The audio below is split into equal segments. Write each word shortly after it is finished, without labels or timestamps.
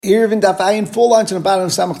If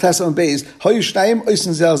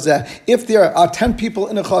there are 10 people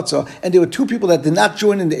in a chatzah and there were 2 people that did not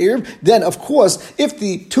join in the Erev, then of course, if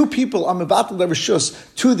the 2 people are mevatel their rishus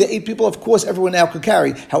to the 8 people, of course everyone now could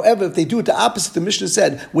carry. However, if they do it the opposite, the Mishnah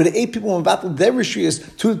said, where the 8 people mevatel their rishus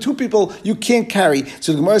to the 2 people, you can't carry.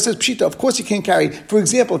 So the Gemara says, Pshita, of course you can't carry. For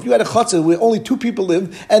example, if you had a chatzah where only 2 people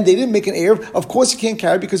live and they didn't make an Erev, of course you can't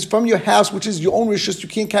carry because from your house, which is your own rishus, you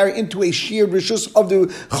can't carry into a shared rishus of the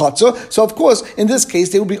chatzah. So of course, in this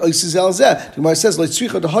case, they will be oises elzeh. The Gemara says, if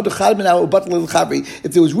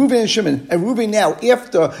there was Reuven and Shimon, and Reuven now,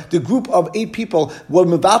 after the group of 8 people were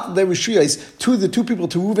mevatel their rishuyos to the 2 people,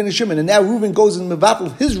 to Reuven and Shimon, and now Reuven goes and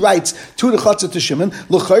mevatel his rights to the chatzah to Shimon,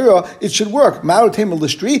 l'chayra, it should work.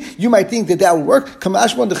 You might think that would work.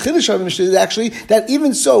 Kamashwan, the chiddush of the Mishnah is actually that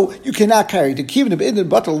even so, you cannot carry. Since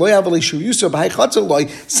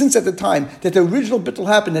at the time that the original bittul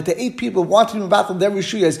happened, that the 8 people wanted to mevatel their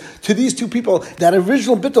rishuyos to these 2 people, that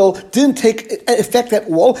original bittul didn't take effect at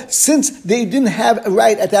all, since they didn't have a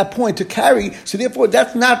right at that point to carry, so therefore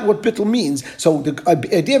that's not what bittul means. So the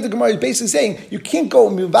idea of the Gemara is basically saying you can't go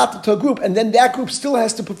and mevatel to a group and then that group still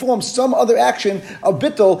has to perform some other action of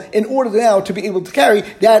bittul in order now to be able to carry.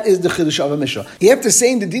 That is the chiddush of a Mishnah. After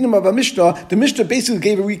saying the dinim of a Mishnah, the Mishnah basically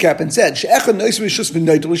gave a recap and said,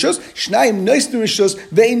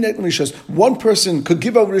 one person could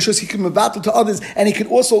give over rishus, he could mevatel to others, and he could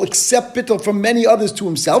also accept bittul from many others to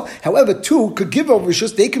himself. However, 2 could give over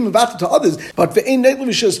rishus, they can mevatel to others, but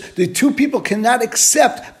the 2 people cannot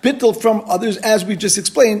accept bittul from others, as we just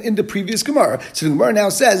explained in the previous Gemara. So the Gemara now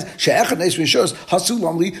says, what's the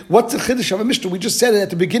chiddush of a Mishnah? We just said it at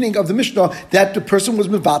the beginning of the Mishnah that the person was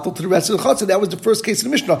mevatel to the rest of the chatzah. That was the first case of the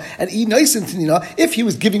Mishnah. And if he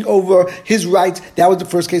was giving over his rights, that was the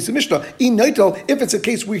first case of the Mishnah. If it's a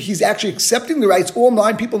case where he's actually accepting the rights, all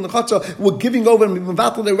 9 people in the chatzah were giving over and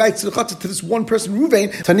mevatel their rights to the chatzah to this one person,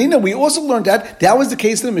 Ruvain. Tanina, we also learned that was the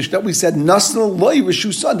case in the Mishnah. We said Nasna loy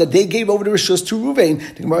Rishus son, that they gave over the Rishus to Ruvain.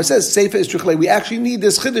 The Gemara says Seifa is trichle. We actually need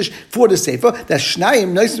this chiddush for the Seifa. That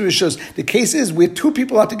Shnayim nice Rishus. The case is where 2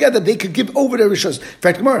 people are together, they could give over their Rishus. In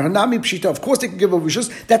fact, Gemara Hanami Pshita. Of course, they can give over Rishus.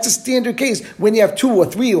 That's a standard case when you have 2 or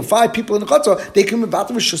 3 or 5 people in the chatzah. They can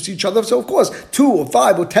mevatel Rishus to each other. So of course, 2 or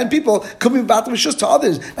 5 or 10 people could mevatel Rishus to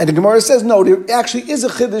others. And the Gemara says no. There actually is a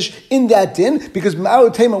chiddush in that din because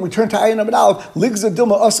Ma'arut Tema. We turn to Ayin Amid Aleph.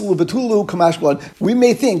 We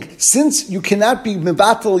may think, since you cannot be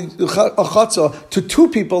mevatel a chatzah to 2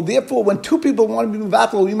 people, therefore when 2 people want to be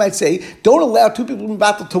mevatel, we might say, don't allow 2 people to be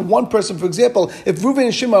mevatel to 1 person. For example, if Reuven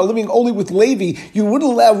and Shimon are living only with Levi, you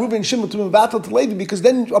wouldn't allow Reuven and Shimon to be mevatel to Levi, because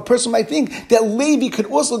then a person might think that Levi could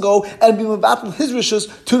also go and be mevatel his rishus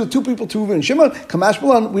to the 2 people to Reuven and Shimon. Kamash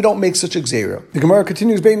Malan, we don't make such a gzeira. The Gemara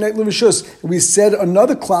continues, we said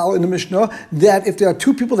another klal in the Mishnah, that if there are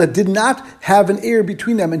 2 people that did not have an Erev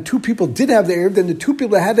between them, and 2 people did have the Erev, then the 2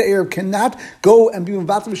 people that had the Erev cannot go and be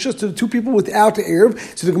mevatel rishus to the 2 people without the Erev.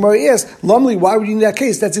 So the Gemara asks, Lumli, why would you need that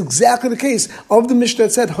case? That's exactly the case of the Mishnah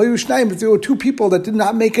that said, Hayu Shnayim, if there were 2 people that did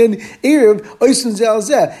not make an Erev, Oysen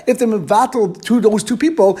Zelzeh, if they're mevatel to those 2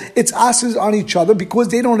 people, it's asses on each other because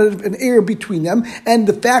they don't have an Erev between them, and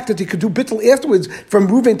the fact that they could do bittul afterwards from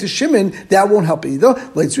Reuven to Shimon, that won't help either.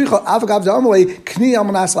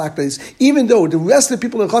 Even though the rest of the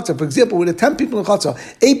people in the chatzah, for example, with the 10 people in the chatzah,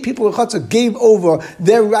 8 people in the chatzah gave over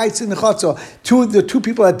their rights in the chatzah to the 2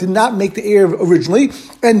 people that did not make the Erev originally,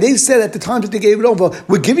 and they said at the time that they gave it over,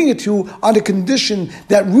 we're giving it to you on the condition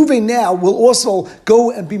that Reuven now will also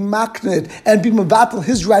go and be makned and be mevatel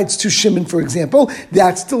his rights to Shimon, for example.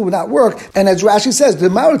 That still would not work. And as Rashi says, the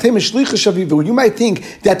Ma'aratem is shliach shavivu. You might think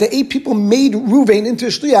that the 8 people made Reuven into a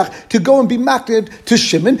shliach to go and be makned to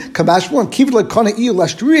Shimon.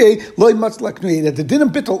 That the din of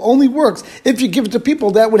bittul only works if you give it to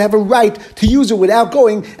people that would have a right to use it without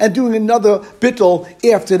going and doing another bittul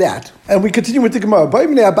after that. And we continue with the Gemara.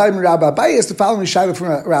 Abai is the following shayla from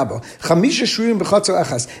Rabba.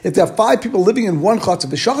 If there are 5 people living in one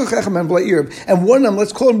chatzah, and one of them,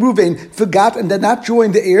 let's call him Reuven, forgot and did not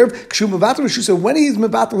join the Erev, when he is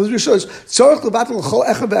mevatel his rishus,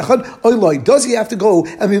 does he have to go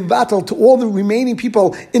and be mevatel to all the remaining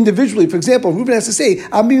people individually? For example, Reuven has to say,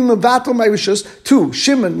 I'm being mevatel my rishus to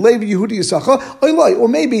Shimon, Levi, Yehudi, Yisachar, or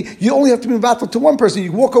maybe you only have to be mevatel to one person.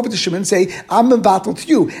 You walk over to Shimon and say, I'm mevatel to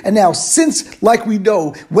you. And now, since, like we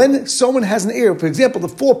know, when someone has an Erev, for example, the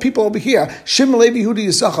 4 people over here, Shimon, Levi, Yehudi,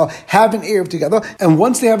 Yisachar, have an Erev together, and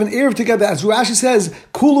once they have an Erev together, as Rashi says,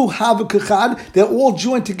 Kulu Havu Kechad, they're all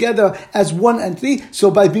joined together as one entity, so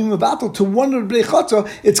by being mevatel to one of the Bnei Chatzah,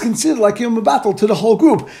 it's considered like you're mevatel to the whole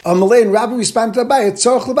group. Malay and Rabbi responded to Abai,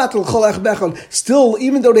 still,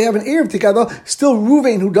 even though they have an Erev together, still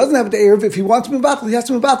Ruvain, who doesn't have the Erev, if he wants to mevatel, he has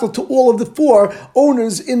to mevatel to all of the 4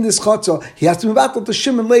 owners in this chatzah. He has to mevatel to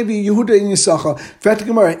Shimon, Levi, Yehuda, and Yisachar.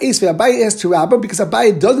 Abaye asked to Rabbah, because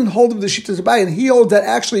Abaye doesn't hold of the Shittas Abaye, and he holds that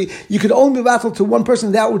actually you could only mevatel to one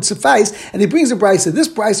person, that would suffice. And he brings a brisa. This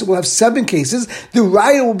brisa will have 7 cases. The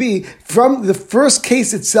raya will be from the first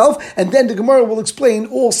case itself, and then the Gemara will explain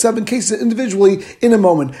all 7 cases individually in a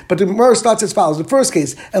moment. But the Gemara starts as follows. The first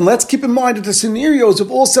case, and let's keep in mind that the scenarios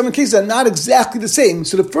of all 7 cases are not exactly the same.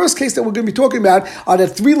 So the first case that we're going to be talking about are the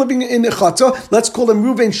 3 living in the chatzah. Let's call them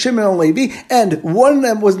Ruvain, Shimon, and Levi. And one of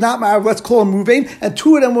them was not ma'ariv. Let's call them Ruvain. And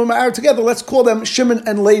 2 of them were ma'ariv together. Let's call them Shimon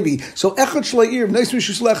and Levi. So echad shle'ir, nice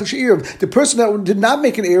mishus echad she'ir. The person that did not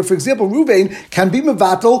make an eir, for example, Ruvain, can be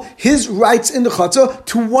mevatel his rights in the chatzah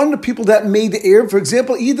to one of the people that made the eir. For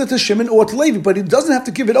example, either to Shimon or to Levi, but he doesn't have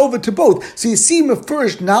to give it over to both. So you see him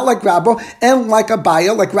first, not like Rabbah and like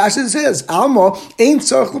Abaye, like Rashi says, Alma ain't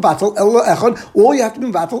tzarich levatel ella echad. All you have to be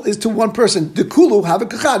mevatel is to one person. The kulu have a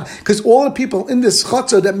kachad, because all the people in this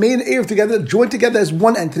chatzah that made an eir together joined together as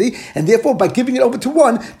one entity, and therefore by giving it over to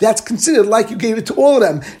one, that's considered like you gave it to all of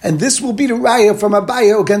them. And this will be the raya from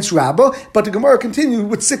Abaye against Rabbah. But the Gemara continued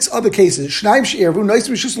with 6 other cases. Shnaim she'ervu, nice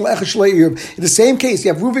mishus le'echad shle'irv. In the same case,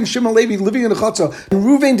 you have Reuven, Shimon, Levi living in the chatzah. And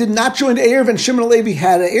Reuven did not join the erev, and Shimon and Levi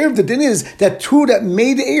had an erev. The din is that 2 that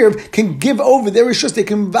made the erev can give over their rishus. They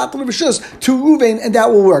can vatal the rishus to Reuven, and that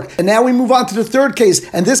will work. And now we move on to the 3rd case.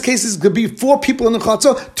 And this case is going to be 4 people in the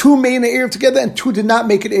chatzah. 2 made an erev together, and 2 did not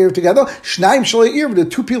make an erev together. Shnaim shle'irv. The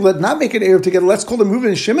 2 people that did not make an erev together, let's call them Reuven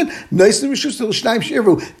and Shimon. Nice rishus to Shnaim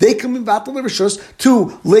she'irvu. They can vatal the rishus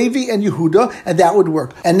to Levi and Yehuda, and that would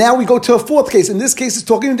work. And now we go to a 4th case. In this case, it's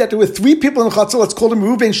talking that there were 3 people in the chatzah. Let's call them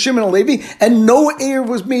Reuven, Shimon, and Levi, and no erev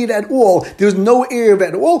was made at all. There was no erev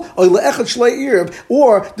at all.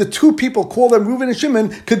 Or the 2 people, call them Reuven and Shimon,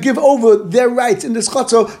 could give over their rights in this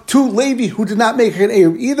chatzah to Levi, who did not make an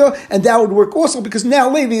erev either, and that would work also, because now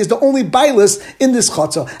Levi is the only bailis in this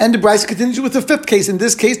chatzah. And the brisa continues with the 5th case. In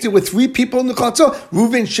this case, there were 3 people in the chatzah,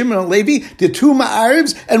 Reuven, Shimon, and Levi. There are 2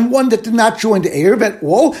 ma'arivs and 1 that did not join the erev at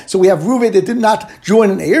all. So we have Reuven that did not join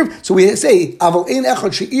an erev. So we say, Aval ein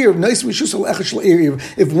echad she'irv, nice mishusal echad shle'irv.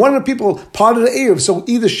 If one of the people part of the erev, so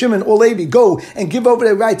either Shimon or Levi, go and give over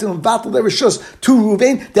their rights and battle their rishus to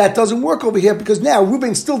Reuven, that doesn't work over here, because now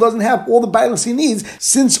Reuven still doesn't have all the balance he needs,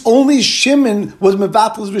 since only Shimon was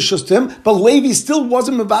mevatel his rishus to him, but Levi still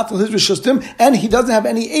wasn't mevatel his rishus to him, and he doesn't have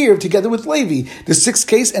any erev together with Levi. The 6th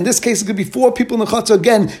case, and this case is going to be 4 people in the chatzah.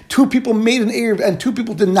 Again, 2 people made an erev and 2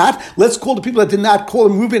 people did not. Let's call the people that did not, call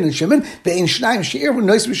them Reuven and Shimon.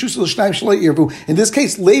 In this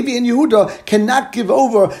case, Levi and Yehuda cannot give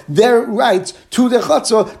over their rights to the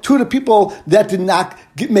chatzah to the people that did not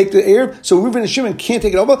make the erev. So Reuven and Shimon can't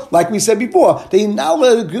take it over. Like we said before, they now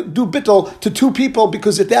let it do bittul to 2 people,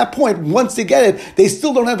 because at that point, once they get it, they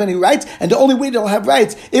still don't have any rights, and the only way they'll have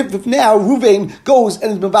rights if now Reuven goes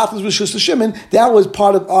and is mevatel rishus to Shimon. That was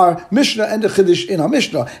part of our Mishnah and the Chiddush in our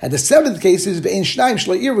Mishnah. And the 7th case is ve'en shnaim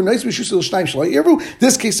shle'irvu, nice rishus shnaim shle'irvu.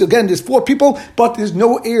 This case again, there's 4 people, but there's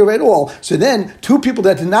no erev at all. So then 2 people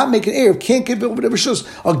that did not make an erev can't give over the rishus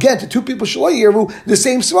again to 2 people shle'irvu, the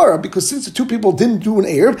same svara, because since the 2 people didn't do an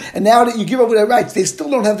erev, and now that you give over their rights, they still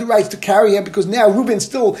don't have the rights to carry him, because now Reuven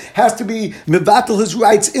still has to be mevatel his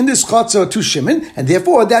rights in this chatzah to Shimon, and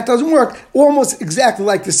therefore that doesn't work. Almost exactly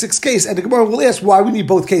like the 6th case, and the Gemara will ask why we need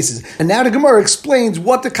both cases. And now the Gemara explains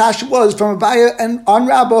what the kasha was from Abaye and on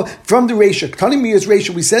Rabbah from the Reisha. Tani mi is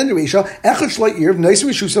Reisha. We said in the Reisha, echad shle'irv, nice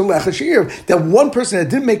rishus echad she'irv, that one person that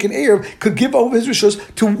didn't make an erev could give over his rishus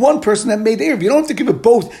to one person that made the erev. You don't have to give it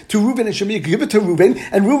both to Reuven and Shimon. You can give it to Reuven,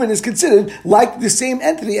 and Reuven is considered like the same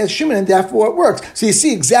entity as Shimon, and therefore it works. So you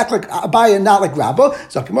see, exactly like Abaye and not like Rabbah.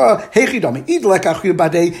 So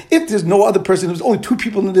if there's no other person, there's only 2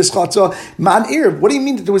 people in this chatzah, man erev. What do you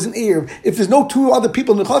mean that there was an erev? If there's no 2 other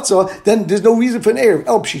people in the chatzah, then there's no reason for an erev.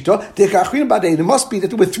 El pshita, it must be that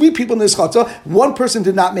there were 3 people in this chatzah. 1 person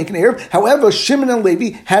did not make an erev. However, Shimon and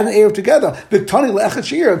Levi had an erev together.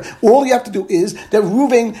 All you have to do is that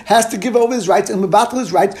Reuven has to give over his rights and mevatel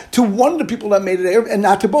his rights to one of the people that made an erev, and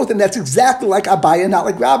not to both. And that's exactly like Abaye, not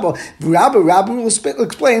like Rabbah. Rabbah will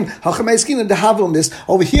explain this.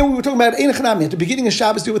 Over here, we were talking about Ein Chanami. At the beginning of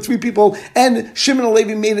Shabbos, there were 3 people, and Shimon and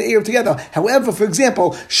Levi made an erev together. However, for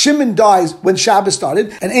example, Shimon dies when Shabbos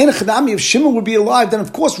started, and Ein Chanami, if Shimon would be alive, then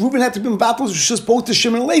of course Reuven had to be mevatel his rishus both to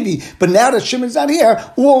Shimon and Levi. But now that Shimon's not here,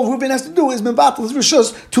 all Reuven has to do is mevatel his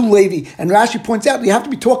rishus to Levi. And Rashi points out you have to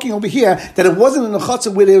be talking over here that it wasn't in the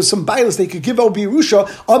chatzah where there was some bias they could give over Yerusha.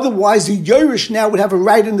 Otherwise, the Yerush now would have a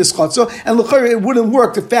right in this chatzah, and l'chayr it wouldn't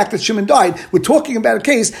work the fact that Shimon died. We're talking about a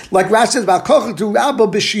case like Rashi says about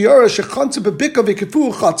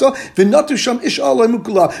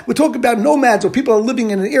we're talking about nomads or people are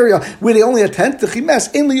living in an area where they only have tent. There's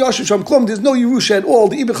no Yerusha at all.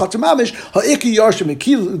 The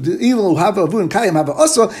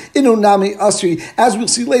as we'll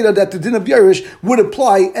see later, that the din of Yerush would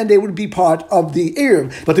apply and they would be part of the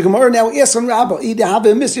Erev. But the Gemara now asks on Rabbah,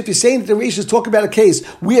 if you're saying that the Reish is talking about a case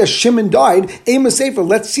where Shimon died, Aim a Sefer.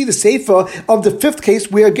 Let's see the Sefer of the fifth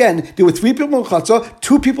case where again there were three people in Chatzah,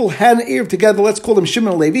 two people had an Erev together, let's call them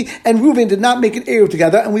Shimon and Levi, and Reuven did not make an Erev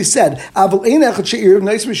together, and we said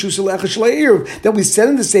that we said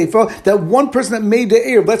in the Sefer that one person that made the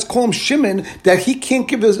Erev, let's call him Shimon, that he can't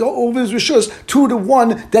give over his Rishus to the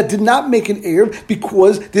one that did not make an Erev,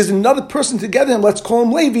 because there's another person together, and let's call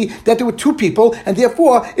him Levi, that there were two people, and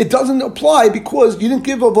therefore it doesn't apply because you didn't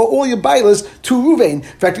give over all your bailas to Reuven. In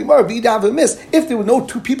fact, if there were no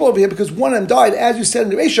two people over here because one of them died, as you said in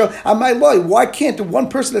the Reisha, I might lie. Why can't the one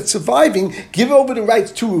person that's surviving give over the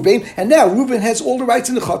rights to Reuven? And now Reuven has all the rights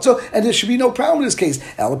in the Chatzah, and there should be no problem in this case.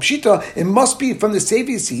 Al Pshita, it must be from the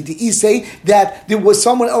Sefer seed. The say that there was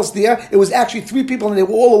someone else there. It was actually three people, and they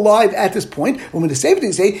were all alive at this point. When the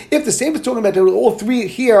Sefer say, if the Sefer is talking about there were all three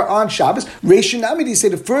here on Shabbos, Reish and Amidi say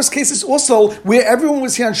the first case is also where everyone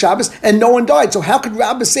was here on Shabbos and no one died. So how could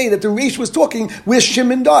Rabbah say that the Reish was talking where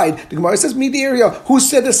Shimon died? The Gemara says, me the area. Who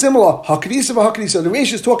said a similar? Hakadisa v'Hakadisa. The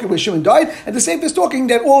Reish is talking where Shimon died, and the Sefer is talking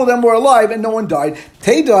that all of them were alive and no one died.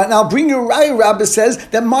 Teda, and I'll bring you a raya. Rabbah says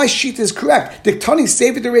that my sheet is correct. The Tani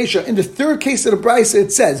Sefer the Reisha. In the third case of the Brisa,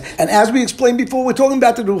 it says, and as we explained before, we're talking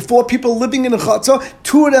about that there were four people living in a Chatzah.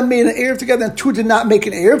 Two of them made an Erev together, and two did not make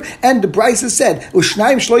an Erev. And the Brisa said,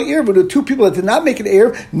 Ushnaim Shloi Erev, the two people that did not make an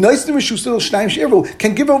Erev, nice the Rishus Ushnaim Sherev,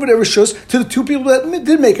 can give over their Rishus to the two people that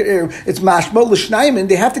did make an Erev. It's Mashma L'Shnaim, and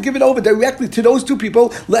they have to give it over directly to those two people,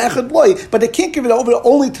 Le'echad Loi, but they can't give it over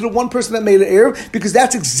only to the one person that made an Erev, because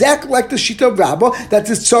that's exactly like the Shita of Rabbah, that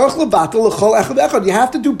is Tzarech Levatel L'chol Echad Echad. You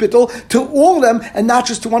have to do bittul to all of them and not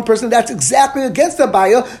just to one person. That's exactly against the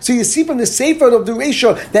Baya. So you see from the Sefer of the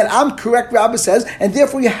Reisha that I'm correct, Rabbah says, and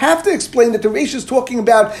therefore you have to explain that the Reisha is talking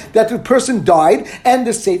about that the person died, and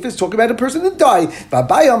the Sefer is talking about the person that died.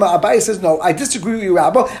 Abaya says, no, I disagree with you,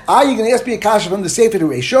 Rabbah. You're going to ask me a kasha from the Sefer of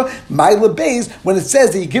the Reisha. My lebeis, when it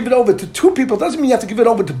says that you give it over to two people, doesn't mean you have to give it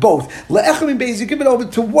over to both. Le'echad beis, you give it over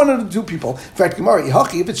to one of the two people. In fact, Gemara,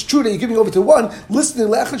 if it's true that you're giving over to one, listen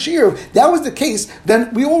to Le'echad She'ir. That was the case.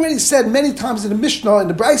 Then we already said many times in the Mishnah and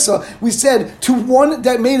the Brisa, we said to one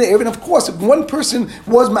that made an Erev, and of course, if one person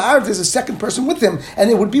was Ma'ariv, there's a second person with him, and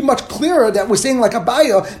it would be much clearer that we're saying like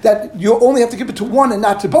Abaya, that you only have to give it to one and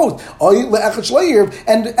not to both.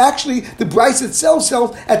 And actually, the Brisa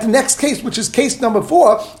itself, at the next case, which is case number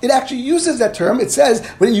 4, it actually uses that term. It says,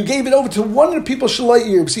 when you gave it over to one of the people,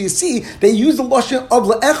 Shalai Irv. So you see, they use the Lashon of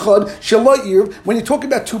Le'echad, Shalai Irv, when you're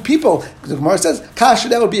talking about two people. The Gemara says, Kasha,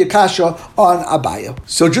 that would be a Kasha on Abaya.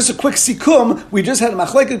 So just a quick sikum, we just had a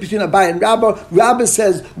machlekes between Abaya and Rabbah. Rabbah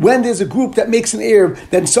says, when there's a group that makes an Erev,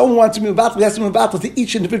 then someone wants to move battle, he has to move battle to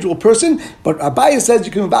each individual person, but Abaya says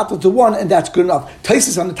you can move battle to one, and that's good enough.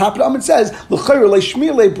 Taisus on the top of the Amid says, L'chayr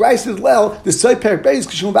le'shmir le'braises lel, the side parak beis,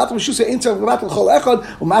 k'shum battle v'shusa eintzah battle chol echad,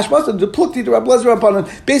 u'mashmasa, the plukti to Rabbi Lezer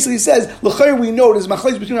Rabbanan. Basically says, L'chayr we know there's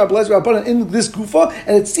machlekes between Rabbi Lezer Rabbanan in this gufa,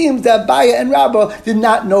 and it seems that Abaya and Rabbah did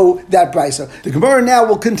not know that Brisa. The Gemara now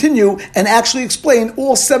will continue and actually explain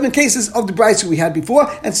all 7 cases of the Brisa we had before,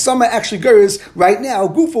 and some are actually Geras right now.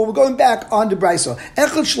 Gufa, we're going back on the Brisa.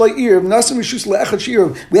 Echad Shloi Irv, Nasim Rishus Le'echad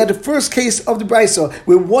Shirv. We had the first case of the Brisa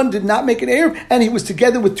where one did not make an Erev, and he was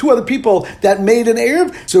together with 2 other people that made an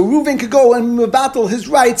Erev. So Reuven could go and battle his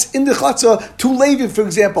rights in the Chatzah to Levi, for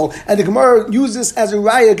example. And the Gemara used this as a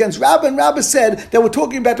raya against Rabbah, and Rabbah said that we're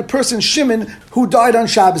talking about the person Shimon who died on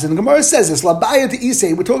Shabbos. And the Gemara says this, Labaya to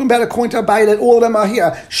Isay, we're talking about according to Abaya that all of them are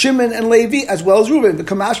here, Shimon and Levi as well as Reuven. The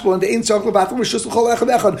Kamashbal and the Ein Tzarech Levatel Rishus L'chol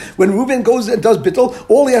Echad Echad. When Reuven goes and does bittul,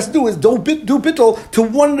 all he has to do is do bittul to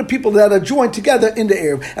one of the people that are joined together in the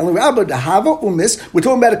Erev. And Rabbah, the Hava Umis, we're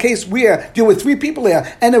talking about a case where there were 3 people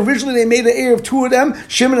here, and originally they made an Erev, 2 of them,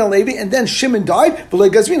 Shimon and Levi, and then Shimon died, but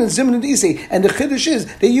like Gazvin and Zimon and Isay. And the Chiddush is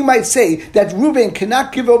that you might say that Reuven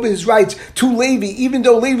cannot give over his rights to Levi, even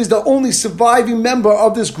though Levi is the only surviving member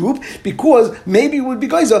of this group, because maybe it would be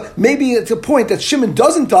Geyser, maybe it's a point that Shimon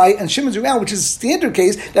doesn't die and Shimon's around, which is a standard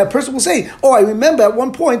case, that person will say, oh, I remember at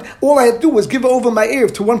one point, all I had to do was give over my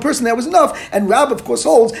Erev to one person, that was enough. And Rabbah, of course,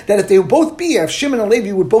 holds that if they would both be here, if Shimon and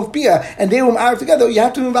Levi would both be here, and they were Ma'ariv together, you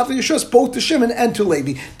have to move out the Yeshus, both to Shimon and to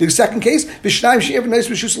Levi. The second case,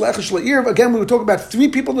 again, we were talking about 3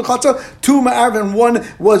 people in the Chatzah, 2 Ma'ariv and 1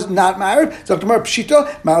 was not Ma'ariv. So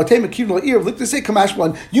Pshita,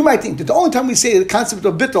 You might think that the only time we say the concept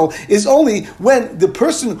of bittul is only when the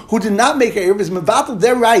person who did not make Erev is mevatel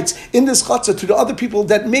their rights in this chatzah to the other people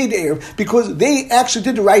that made Erev, because they actually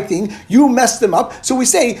did the right thing. You messed them up. So we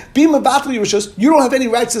say, be mevatel your rishus. You don't have any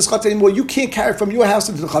rights to this chatzah anymore. You can't carry from your house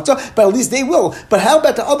into the chatzah, but at least they will. But how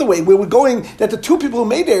about the other way, where we're going that the two people who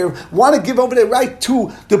made Erev want to give over their right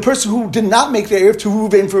to the person who did not make the Erev, to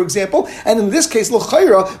Reuven, for example, and in this case,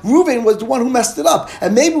 l'chayra, Reuven was the one who messed it up.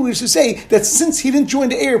 And maybe we should say that since he didn't join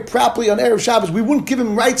the Erev properly on Erev Shabbos, we wouldn't give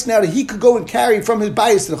him rights now that he could go and carry from his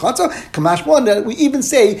bias to the chatzah. Kamash one, that we even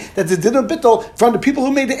say that the din of bittul from the people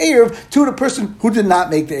who made the Erev to the person who did not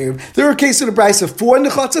make the Erev. There are cases of the Brisa of 4 in the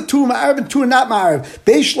chatzah, 2 ma'arav and 2 not ma'arav.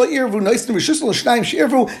 Beish la'irvu, noistim rishus l'shnayim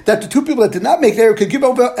she'irvu, that the two people that did not make the Erev could give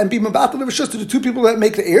over and be mevatel the rishus to the two people that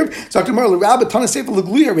make the Erev. So Dr. Merle, Rabbi Tana Sefer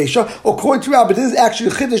L'Gluya Reisha, according to Rabbi, it is actually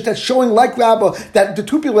a chiddush that's showing like Rabbi that the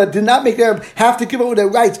two people that did not make the Erev have to give over their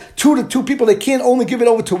rights to the two people. They can't only give it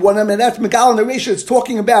over to one of them, and that's Megal and the Reisha. It's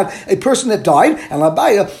talking about a person that died, and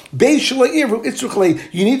Labaya, Beish la'irvu itzruchle.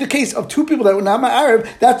 You need the case of two people that were not ma'arav.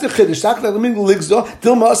 That's the chiddush.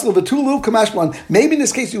 Maybe in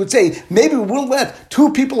this case you would say, maybe we will let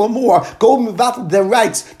two people or more go mevatel their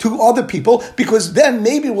rights to other people, because then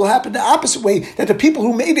maybe it will happen the opposite way, that the people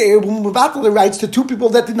who made the Erev will mevatel their rights to two people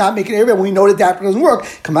that did not make an Erev, and we know that doesn't work.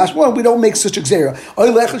 Kamash one, we don't make such a gzera.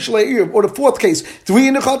 Or the fourth case, 3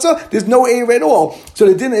 in the chatzah, there's no Erev at all. So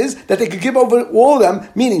the din is that they could give over all of them,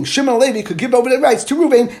 meaning Shimon and Levi could give over their rights to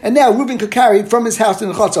Reuven, and now Reuven could carry from his house in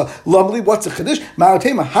the chatzah. Lovely, what's the chiddush?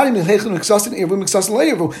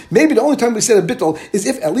 Maybe the only time we said a bittul is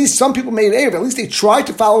if at least some people made Erev, at least they tried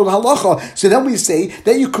to follow the halacha, so then we say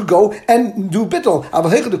that you could go and do bittul.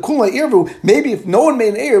 Maybe if no one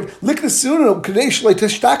made an Erev,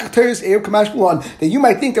 that you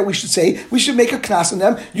might think that we should say, we should make a knas on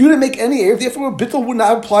them, you didn't make any Erev, therefore a bittul would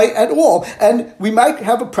not apply at all. And we might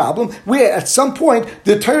have a problem where at some point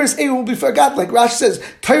the Teres Erev will be forgotten. Like Rashi says,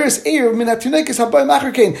 Teres Erev minatunekes habayim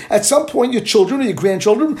achar. At some point your children or your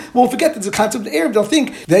grandchildren will forget that the concept of Erev. They'll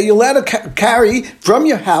think that you're allowed to carry from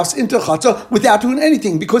your house into chatzah without doing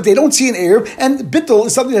anything, because they don't see an Erev, and bittul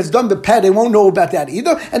is something that's done by pad. They won't know about that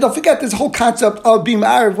either, and they'll forget this whole concept of being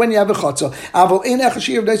Erev when you have a chatzah.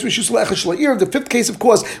 The fifth case, of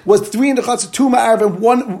course, was 3 in the chatzah, 2 ma'arav, and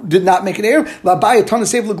 1 did not make an Erev.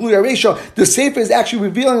 The sefer is actually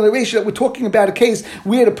revealing the Reisha that we're talking about a case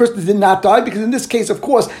where the person did not die, because in this case, of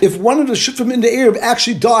course, if one of the shutfim in the Erev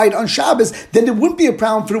actually died on Shabbos, then there wouldn't be a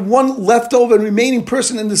problem for the one leftover and remaining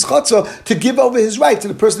person in this chatzah to give over his rights to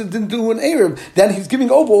the person that didn't do an Erev. Then he's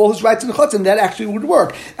giving over all his rights in the chatzah, and that actually would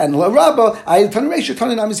work. And Rabba, there's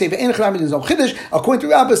no chiddush. According to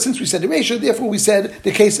Rabba, since we said the Reisha, therefore we said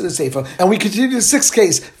the case of the sefer. And we continue the 6th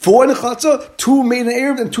case: 4 in the chatzah, 2 made an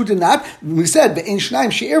Erev, and 2 did not. We said the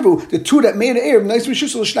 2 that made an Erev,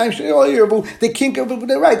 they can't give over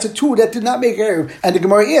their rights. The 2 that did not make an Erev. And the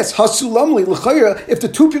Gemara asks, if the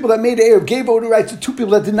 2 people that made an Erev gave over the rights to 2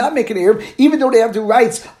 people that did not make an Erev, even though they have the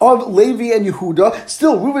rights of Levi and Yehuda,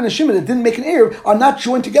 still Reuven and Shimon that didn't make an Erev are not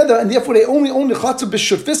joined together, and therefore they only own the chatzah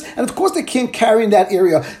b'shutfis, and of course they can't carry in that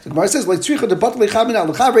area. The Gemara says,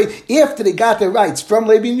 after they got their rights from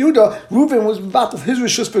Levi and Yehuda, Reuven was about his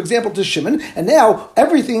rishus, for example, to Shimon, and now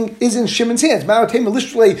everything is in Shimon's hands.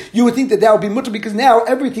 You would think that would be mutter, because now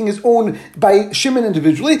everything is owned by Shimon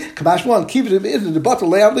individually.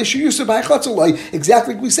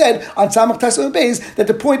 Exactly like we said on Samach Tesla Beis, that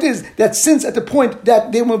the point is that since at the point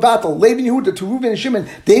that they were battle, Levi and Yehuda to Reuven and Shimon,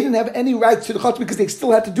 they didn't have any rights to the chatzah because they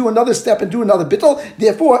still had to do another step and do another bittul.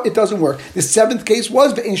 Therefore, it doesn't work. The 7th case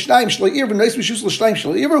was in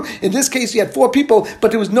this case, you had 4 people,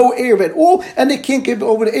 but there was no Erev at all, and they can't give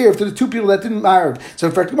over the Erev to the 2 people that didn't marry. So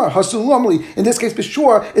in fact, in this case, for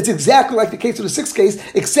sure, it's exactly like the case of the 6th case,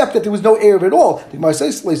 except that there was no Erev at all. The Gemara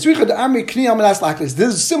says, this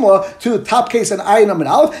is similar to the top case on Ayin and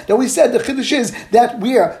Aleph, that we said the chiddush is that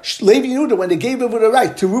where Levi and Yehuda, when they gave over the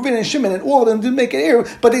right to Reuven and Shimon, and all of them didn't make an Erev,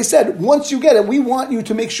 but they said, once you get it, we want you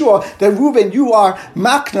to make sure that Reuven, you are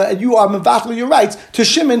makna, and you are mevatel your rights to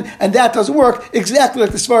Shimon, and that doesn't work, exactly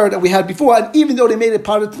like the svara that we had before. And even though they made it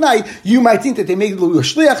part of tonight, you might think that they made it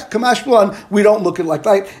shliach, kamash b'lan. We don't look at it like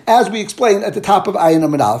that, as we explained at the top of Ayin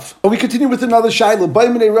Amud Aleph. But we continue with another shayla.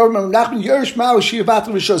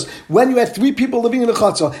 When you had 3 people living in the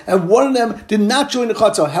chatzah, and one of them did not join the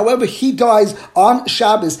chatzah, however, he dies on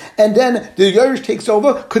Shabbos, and then the Yerush takes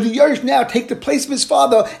over, could the Yerush now take the place of his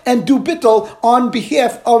father and do bittul on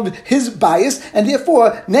behalf of his bias? And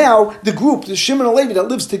therefore, now the group, the Shimon and Levi that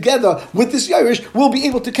lives together with this Yerush, will be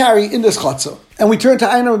able to carry in this chatzah. And we turn to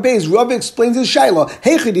Ayin Amud Beis. Rabbi explains his shayla.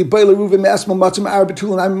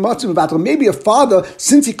 Maybe a father,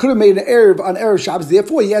 since he could have made an Erev on Erev Shabbos,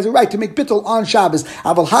 therefore he has a right to make bittul on Shabbos.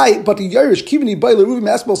 Aval hai, but the Yerush, kivini baila Reuven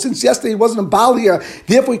Esbel, since yesterday he wasn't a Baal here,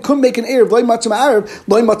 therefore he couldn't make an Erev, loy matzim Erev,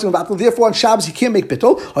 loy matzim Vatal, therefore on Shabbos he can't make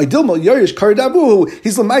bittul. Dilma Yerush Kardavuhu,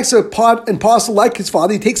 he's the Maisa part and parcel like his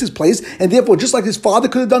father, he takes his place, and therefore just like his father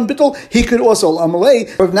could have done bittul, he could also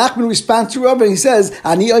Amalei. Rav Nachman responds to Rav and he says,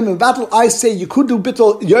 Ani I'm in battle, I say you could do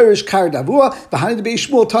bittul Yerush Kardavua, behind the Beis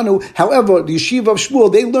Shmuel Tanu. However, the Yeshiva of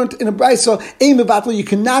Shmuel, they learned in a Brisa, aim in battle, you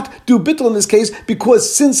cannot do bittul in this case,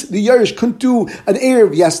 because since the Yerush couldn't do an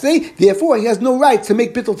Erev yesterday, therefore he has no right to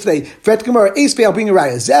make bittul today. Fret Gemara, Eis Ve'al bring a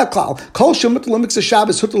raya. Zeh klal, kol shemutl miksa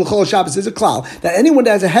Shabbos, hutul l'chol Shabbos is a klal, that anyone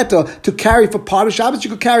that has a heta to carry for part of Shabbos, you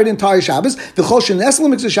could carry the entire Shabbos. The chol shenesel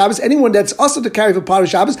miksa Shabbos, anyone that's also to carry for part of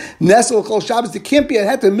Shabbos, nesel l'chol Shabbos, there can't be a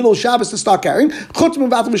heta in the middle of Shabbos to start carrying, chutz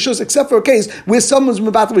mevatel v'shus, except for a case where someone's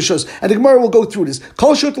mevatel v'shus. And the Gemara will go through this.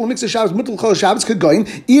 Kol shutul miksa Shabbos, mutul l'chol Shabbos could go in,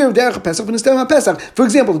 Erev derech Pesach, v'nestem Pesach. For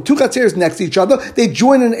example, the two chatzeres next to each other, they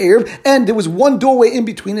join an Erev, and there was one doorway in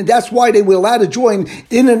between, and that's why they were allowed to join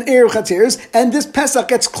in an Erev chatzeres, and this Pesach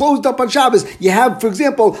gets closed up on Shabbos. You have, for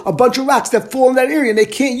example, a bunch of rocks that fall in that area, and they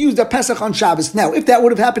can't use that Pesach on Shabbos. Now, if that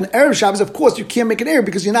would have happened Erev Shabbos, of course, you can't make an Erev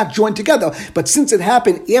because you're not joined together. But since it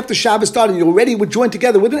happened after Shabbos started, you already were joined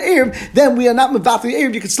together with an Erev, then we are not mevatel the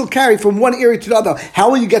Erev. You can still carry from one area to the other. How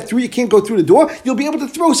will you get through? You can't go through the door. You'll be able to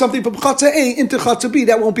throw something from Chatzah A into Chatzah B.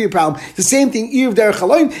 That won't be a problem. The same thing, Erev derech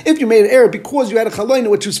Chaloin. If you made an Erev because you had a Chaloin,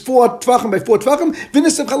 which was 4 Tvachim by 4 Tvachim,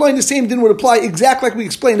 Vinis of Chaloin, the same din would apply exactly like we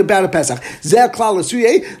explained about a Pesach. Zeh klal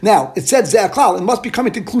l'suyeh. Now, it said Zeh klal. It must be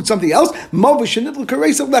coming to include something else. Not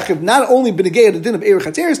only benegay the din of Erev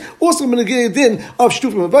Chatzeres, also benegay the din of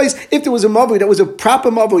Shtufim Avos. If there was a mavui that was a proper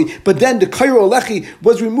mavui, but then the Kairo Lechi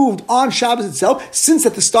was removed on Shabbos itself, since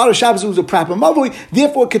at the start of Shabbos it was a proper mavui,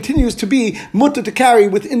 therefore it continues to be mutter to carry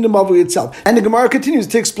within the mavui itself. And the Gemara continues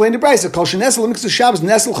to explain the Brisa. Kol shenesel mixed Shabbos,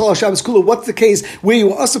 nesel chol Shabbos kula. What's the case where you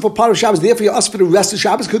were also for part of Shabbos, therefore you asked for the rest of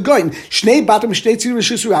Shabbos? Could go in. Shnei batam shnei tzir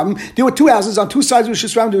v'shis rabim. There were two houses on two sides of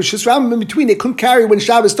Shis Rabim. There was Shis Rabim in between. They couldn't carry when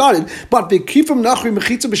Shabbos started, but they keep from nachri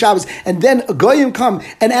mechitza b'Shabbos, and then a goyim come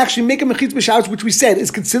and actually make a mechitza b'Shabbos, which we said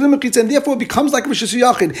is considered mechitza, and therefore it becomes like a Rishis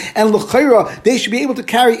Yachid. And l'chayra, they should be able to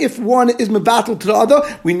carry if one is mevatel to the other.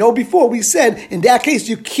 We know before we said in that case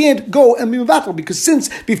you can't go and be mevatel because since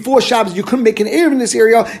before Shabbos you couldn't make an erev in this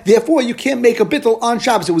area, therefore you can't make a bittul on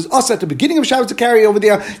Shabbos. It was us at the beginning of Shabbos to carry over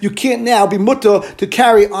there. You can't now be mutter to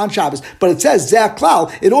carry on Shabbos. But it says zeh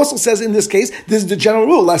klal. It also says in this case, this is the general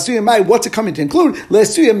rule. What's it coming to include?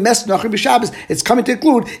 It's coming to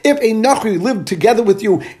include if a nachri lived together with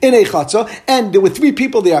you in a chatzah, and there were 3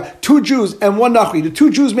 people there, 2 Jews and 1 nachri. The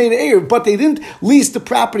 2 Jews made an erev, but they didn't lease the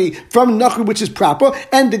property from nachri, which is proper,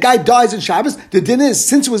 and the guy dies in Shabbos. The din is,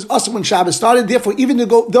 since it was us when Shabbos started, therefore even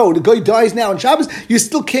though the guy dies now in Shabbos, you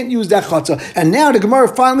still can't use that chatzah. And now the Gemara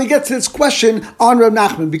finally gets to this question on Rav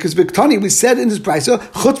Nachman, because Viktani, we said in this brisa,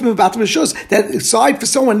 chutz mevatel v'shus, that aside for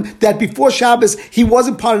someone that before Shabbos he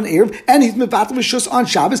wasn't part of an erev, and he's mevatel v'shus on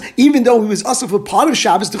Shabbos, even though he was also for part of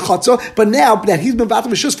Shabbos the chatzah, but now that he's mevatel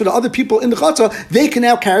v'shus for the other people in the chatzah, they can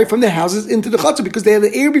now carry from their houses into the chatzah because they had the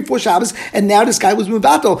erev before Shabbos, and now this guy was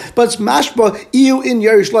mevatel. But it's mashba iu in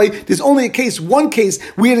Yerush Loi. There's only one case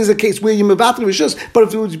where there's a case where you mevatel v'shus, but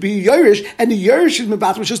if it would be Yerush and the Yerush is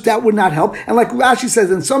mevatel v'shus, that would not help. And like Rashi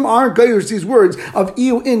says, and some aren't Yerush, these words of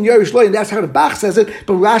iu in Yerush Loi, and that's how the Bach says it.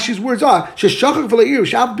 But Rashi's words are sheshachach v'le'ir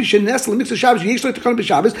Shabbos b'shenes l'miksa Shabbos yesh lo t'kan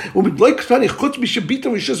b'Shabbos u'midloi k'tani chutz b'shabita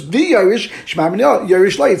v'shus v'Yerush shma'amina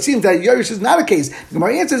Yerush Loi. It seems that Yerush is not a case. The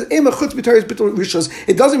Gemara answers ema chutz b'taris b'tor rishus.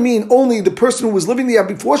 It doesn't mean only the person who was living there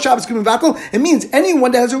before Shabbos could be mevatel. It means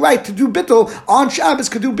anyone that has a right to do bittul on Shabbos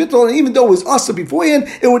could do bittul, and even though it was asa beforehand,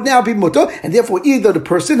 it would now be mutter, and therefore either the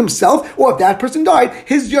person himself or if that person died,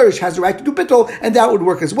 his Yerush has the right to do bittul, and that would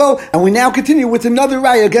work as well. And we now continue with another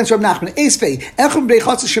raya against Rav Nachman.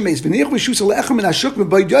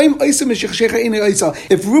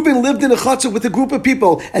 If Reuben lived in a chatzah with a group of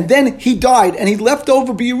people, and then he died, and he left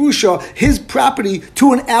over b'Yerusha his property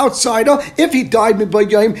to an outsider, if he died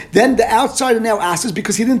then the outsider now asks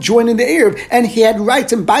because he didn't join in the erev, and he had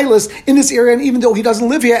rights and bailas in this area, and even though he doesn't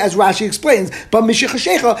live here, as Rashi explains, but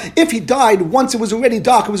if he died once it was already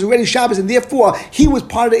dark, it was already Shabbos, and therefore he was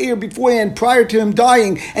part of the erev beforehand, prior to him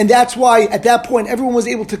dying, and that's why at that point everyone was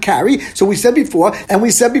able to carry. So we said before, Kol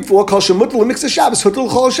Shemut L'Miksa Shabbos, Hutul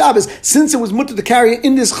Chol Shabbos, since it was mutter to carry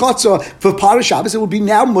in this chatzah for part of Shabbos, it will be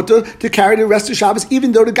now mutter to carry the rest of Shabbos,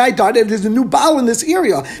 even though the guy died and there's a new Baal in this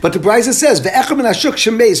area. But the Brisa says,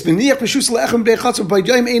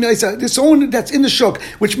 this owner that's in the shuk,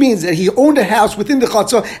 which means that he owned a house within the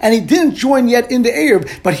chatzah and he didn't join yet in the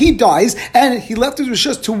erev, but he dies and he left his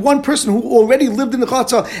rishus to one person who already lived in the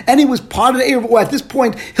chatzah, and he was part of the Erev, or at this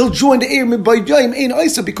point he'll join the Erev by Yom Ein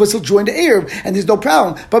Isa because he'll join the Erev, and there's no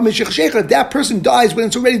problem. But if that person dies when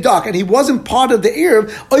it's already dark and he wasn't part of the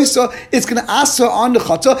Erev, Isa, it's going to asa on the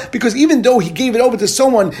Chatzah, because even though he gave it over to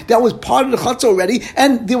someone that was part of the Chatzah already,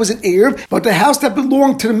 and there was an Erev, but the house that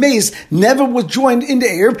belonged to the mace never was joined in the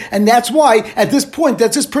Erev, and that's why at this point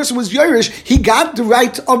that this person was Yerush, he got the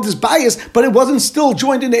right of this bias, but it wasn't still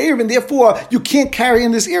joined in the Erev, and therefore you can't carry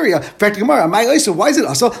in this area. In fact, Gemara, why is it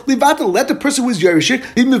also Livatal? Let the person who is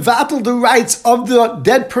Yerush be Mivatal the rights of the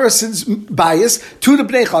dead person's bias to the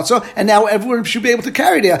Bnei Chatzah, and now everyone should be able to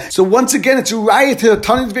carry there. So once again, it's a riot to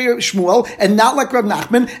Tanit Shmuel, and not like Rav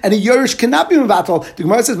Nachman, and a Yerush cannot be Mivatal. The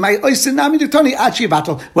Gemara says, "My Oisinami Tani Achi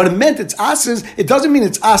Vatal." What it meant, it's Asas. It doesn't mean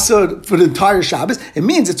it's Asa for the entire Shabbos. It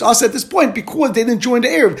means it's Asa at this point because they didn't join the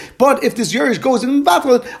Erev. But if this Yerush goes in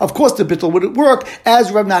Vatal, of course the Bittul would work,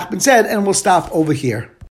 as Rav Nachman said, and we'll stop over here.